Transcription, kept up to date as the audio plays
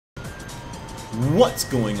What's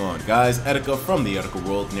going on, guys? Etika from the Etika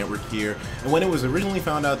World Network here. And when it was originally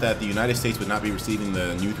found out that the United States would not be receiving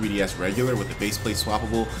the new 3DS regular with the faceplate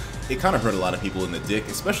swappable, it kind of hurt a lot of people in the dick,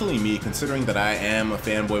 especially me, considering that I am a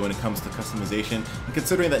fanboy when it comes to customization, and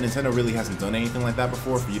considering that Nintendo really hasn't done anything like that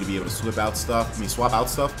before for you to be able to swap out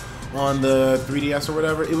stuff on the 3DS or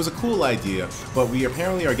whatever. It was a cool idea, but we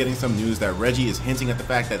apparently are getting some news that Reggie is hinting at the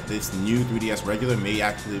fact that this new 3DS regular may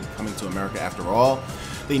actually be coming to America after all.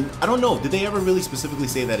 I don't know, did they ever really specifically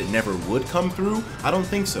say that it never would come through? I don't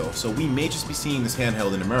think so. So we may just be seeing this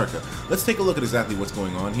handheld in America. Let's take a look at exactly what's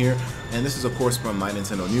going on here. And this is of course from My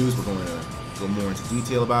Nintendo News. We're going to go more into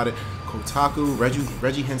detail about it. Kotaku,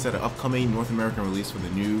 Reggie hints at an upcoming North American release for the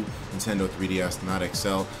new Nintendo 3DS, not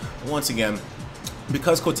XL. Once again,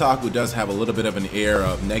 because Kotaku does have a little bit of an air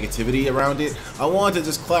of negativity around it, I want to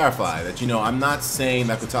just clarify that, I'm not saying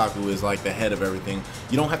that Kotaku is like the head of everything.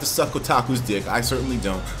 You don't have to suck Kotaku's dick, I certainly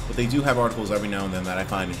don't, but they do have articles every now and then that I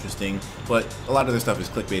find interesting, but a lot of their stuff is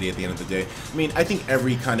clickbaity at the end of the day. I mean, I think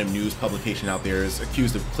every kind of news publication out there is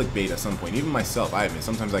accused of clickbait at some point. Even myself, I admit,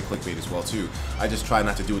 sometimes I clickbait as well too. I just try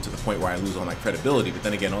not to do it to the point where I lose all my credibility, but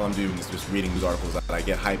then again, all I'm doing is just reading news articles that I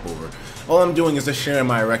get hype over. All I'm doing is just sharing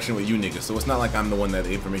my erection with you niggas, so it's not like I'm the one that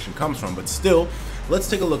the information comes from, but still, let's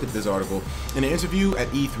take a look at this article. In an interview at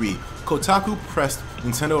E3, Kotaku pressed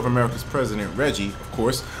Nintendo of America's president, Reggie, of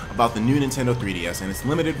course, about the new Nintendo 3DS and its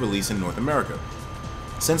limited release in North America.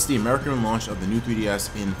 Since the American launch of the new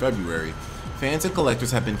 3DS in February, fans and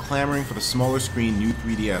collectors have been clamoring for the smaller screen new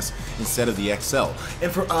 3DS instead of the XL.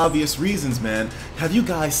 And for obvious reasons, man. Have you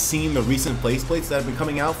guys seen the recent faceplates that have been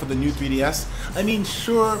coming out for the new 3DS? I mean,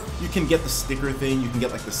 sure, you can get the sticker thing, you can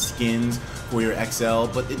get like the skins for your XL,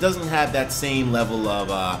 but it doesn't have that same level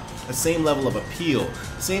of appeal,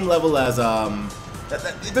 same level as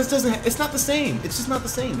it's not the same. It's just not the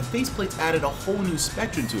same. The faceplates added a whole new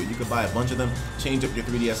spectrum to it. You could buy a bunch of them, change up your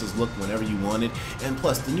 3DS's look whenever you wanted, and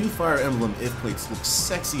plus the new Fire Emblem faceplates look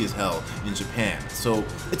sexy as hell in Japan. So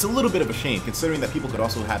it's a little bit of a shame considering that people could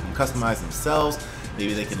also have them customized themselves.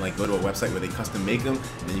 Maybe they can like go to a website where they custom make them,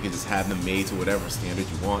 and then you can just have them made to whatever standard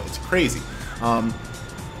you want. It's crazy.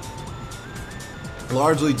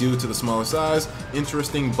 Largely due to the smaller size,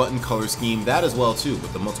 interesting button color scheme, that as well too,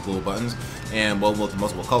 with the multiple buttons and well, with the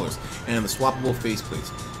multiple colors, and the swappable faceplates.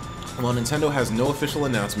 While Nintendo has no official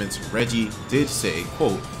announcements, Reggie did say,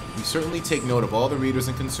 quote, "We certainly take note of all the readers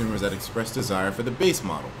and consumers that express desire for the base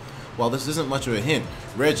model." While this isn't much of a hint,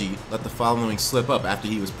 Reggie let the following slip up after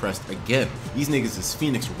he was pressed again. These niggas is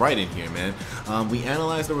Phoenix right in here, man. We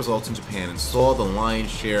analyzed the results in Japan and saw the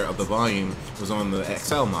lion's share of the volume was on the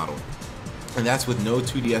XL model. And that's with no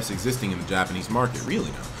 2DS existing in the Japanese market,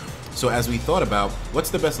 really now. So as we thought about what's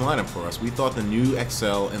the best lineup for us, we thought the new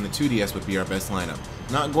XL and the 2DS would be our best lineup.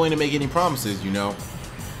 Not going to make any promises,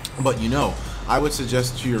 but I would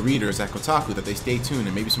suggest to your readers at Kotaku that they stay tuned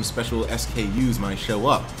and maybe some special SKUs might show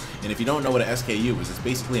up. And if you don't know what an SKU is, it's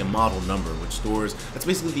basically a model number, that's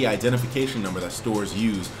basically the identification number that stores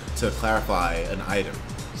use to clarify an item.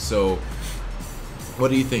 So, what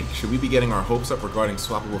do you think? Should we be getting our hopes up regarding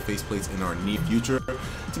swappable faceplates in our near future?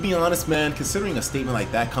 To be honest, man, considering a statement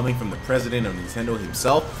like that coming from the president of Nintendo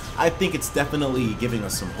himself, I think it's definitely giving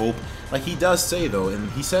us some hope. Like he does say though, and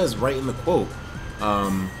he says right in the quote,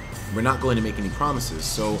 we're not going to make any promises.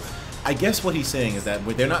 So I guess what he's saying is that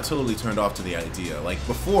they're not totally turned off to the idea. Like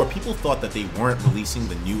before, people thought that they weren't releasing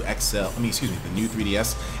the new the new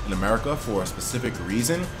 3DS in America for a specific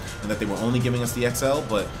reason, and that they were only giving us the XL,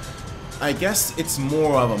 but I guess it's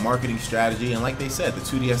more of a marketing strategy, and like they said, the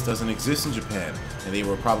 2DS doesn't exist in Japan, and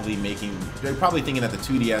they're probably thinking that the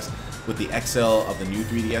 2DS with the XL of the new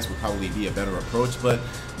 3DS would probably be a better approach, but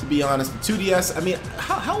to be honest, the 2DS, I mean,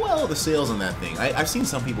 how well are the sales on that thing? I've seen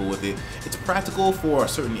some people with it. It's practical for a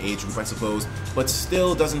certain age group, I suppose, but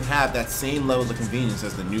still doesn't have that same level of convenience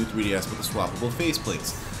as the new 3DS with the swappable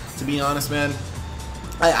faceplates. To be honest, man,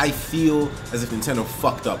 I feel as if Nintendo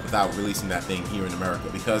fucked up without releasing that thing here in America,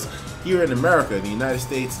 because here in America, the United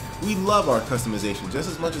States, we love our customization just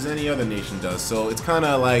as much as any other nation does, so it's kind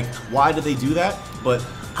of like, why did they do that? But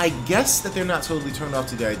I guess that they're not totally turned off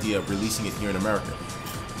to the idea of releasing it here in America.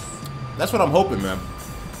 That's what I'm hoping, man,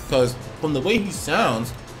 because from the way he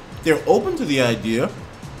sounds, they're open to the idea.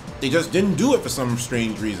 They just didn't do it for some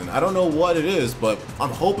strange reason. I don't know what it is, but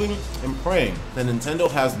I'm hoping and praying that Nintendo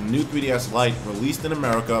has the new 3DS Lite released in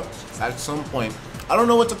America at some point. I don't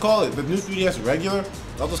know what to call it. The new 3DS regular?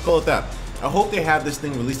 I'll just call it that. I hope they have this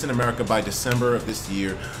thing released in America by December of this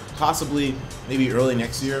year, possibly maybe early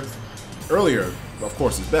next year. Earlier, of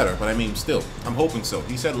course, is better, but I mean, still, I'm hoping so.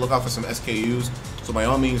 He said look out for some SKUs, so by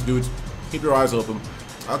all means, dudes, keep your eyes open.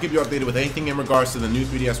 I'll keep you updated with anything in regards to the new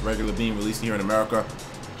 3DS regular being released here in America.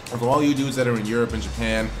 And for all you dudes that are in Europe and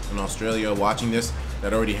Japan and Australia watching this,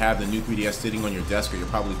 that already have the new 3DS sitting on your desk or you're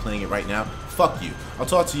probably playing it right now, fuck you. I'll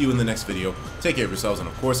talk to you in the next video. Take care of yourselves, and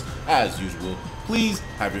of course, as usual, please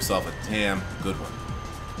have yourself a damn good one.